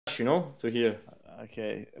you know, to hear.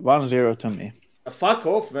 Okay, 1-0 to me. Fuck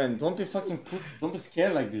off, man. Don't be fucking pussy. Don't be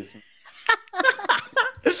scared like this.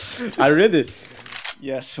 I read it.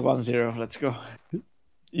 Yes, 1-0. Let's go.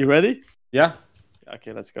 You ready? Yeah.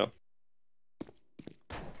 Okay, let's go.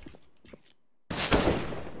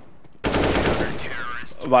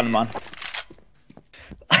 One man.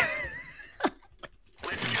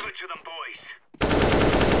 Let's give it to them, boys.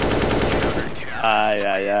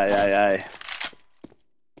 Aye.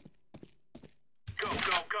 Go,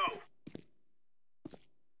 go, go.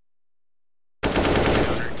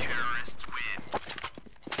 Terrorists win.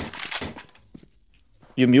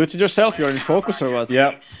 You muted yourself? You're in focus or what?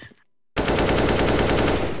 Yeah.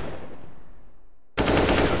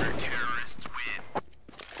 Terrorists win.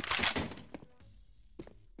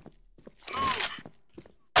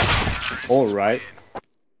 All right.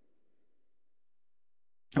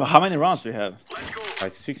 Well, how many rounds do we have? Let's go.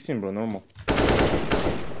 Like 16, bro. Normal.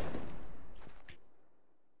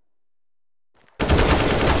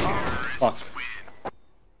 Fuck.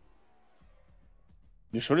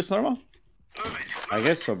 You sure it's normal? Move it. I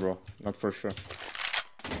guess so, bro. Not for sure.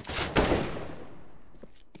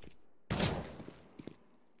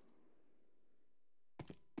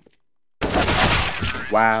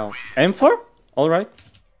 Wow. M4? All right.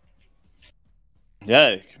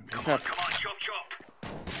 Yeah. Come on, chop, chop.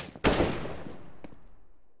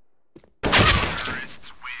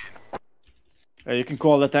 Terrorists win. You can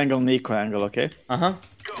call that angle Nico angle, okay? Uh-huh.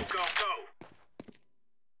 Go, go,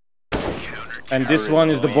 go. And this one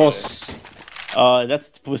is the boss.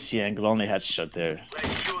 That's pussy angle, only headshot there.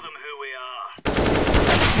 Let's show them who we are.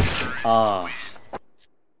 Ah.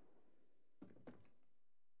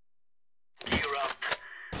 Gear up.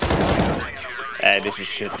 Hey, this is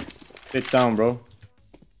shit. Sit down, bro.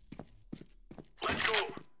 Let's go.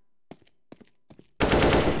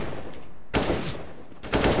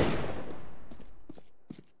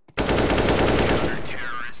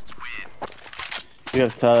 Terrorists win. You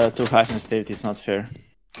have too high sensitivity, it's not fair.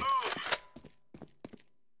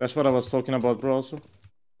 That's what I was talking about, bro, also.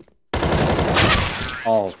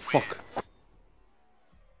 Oh, fuck.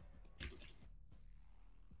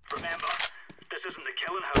 Remember, this isn't the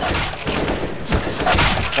killing house.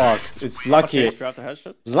 Fuck. It's lucky. HP after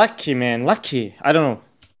headshot? Lucky, man. Lucky. I don't know.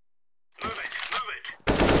 Move it, move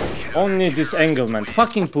it. Only this angle, man.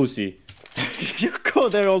 Fucking pussy. You go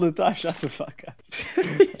there all the time, shut the fuck up.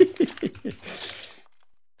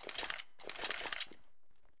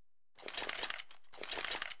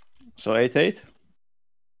 So 8-8?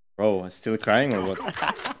 Bro, still crying or what?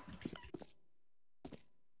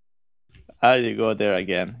 How you go there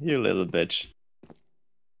again, you little bitch.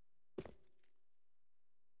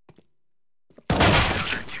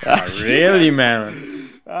 Really,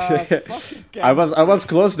 man? I was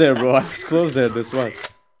close there, bro. I was close there. That's why.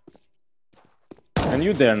 And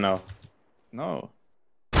you there now? No.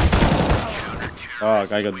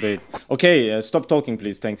 Fuck, I got bait. Okay, stop talking,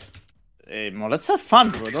 please. Thanks. Hey, Mo, let's have fun,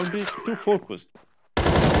 bro. Don't be too focused.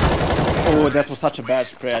 Oh, that was such a bad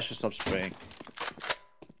spray. I should stop spraying.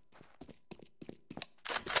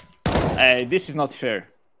 Hey, this is not fair.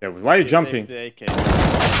 Yeah, why are you jumping? The AK.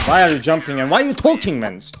 Why are you jumping? And why are you talking,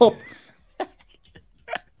 man? Stop.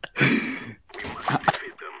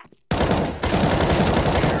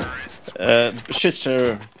 Shit,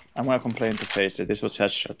 sir. I'm gonna complain to face it. This was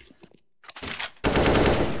headshot.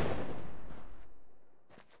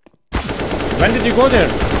 When did you go there?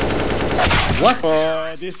 What?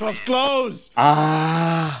 Oh, this was close.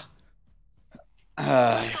 Ah.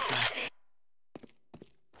 Fuck.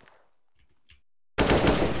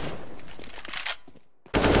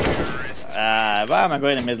 Why am I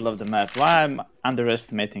going in the middle of the map? Why am I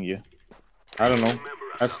underestimating you? I don't know.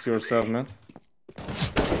 Ask yourself, man.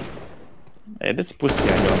 Hey, that's pussy,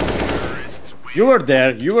 I know. You were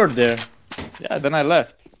there. You were there. Yeah, then I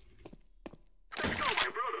left.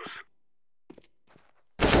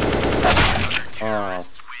 Oh.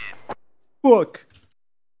 Fuck.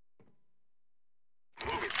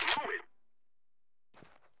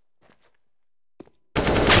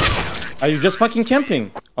 Are you just fucking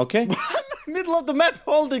camping? Okay. Middle of the map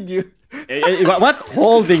holding you. What?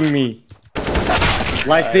 Holding me?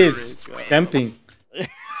 Like this. Camping.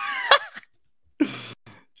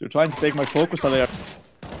 You're trying to take my focus away.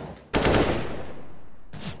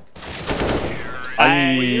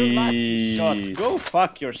 You lucky shot. Go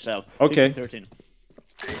fuck yourself. Okay. 13.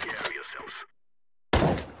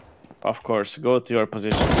 Of course, go to your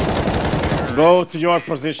position. Go to your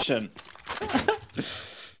position.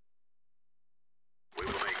 We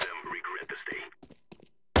will make them regret this day.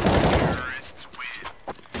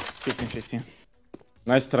 15-15.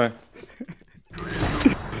 Nice try.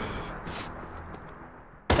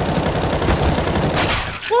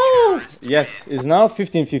 Yes, it's now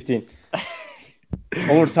 15-15.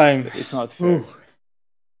 Overtime. It's not fair.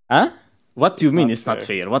 Huh? What do you mean not it's not fair.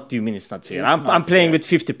 fair? What do you mean it's not fair? It's I'm not playing fair. with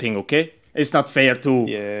 50 ping, okay? It's not fair to.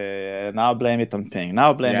 Yeah, now blame it on ping.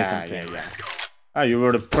 Now blame it on ping. Ah, you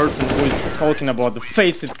were the person who is talking about the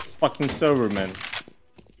face of this fucking server, man.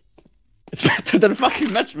 It's better than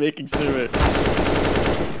fucking matchmaking server.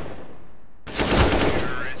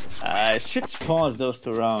 Shit spawns those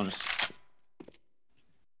 2 rounds.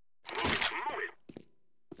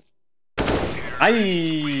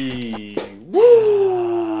 Aye.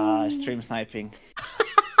 Stream sniping.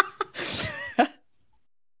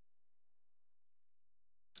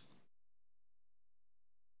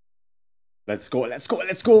 Let's go, let's go,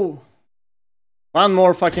 let's go. One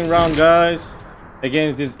more fucking round, guys.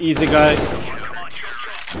 Against this easy guy.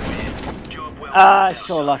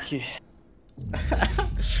 So lucky.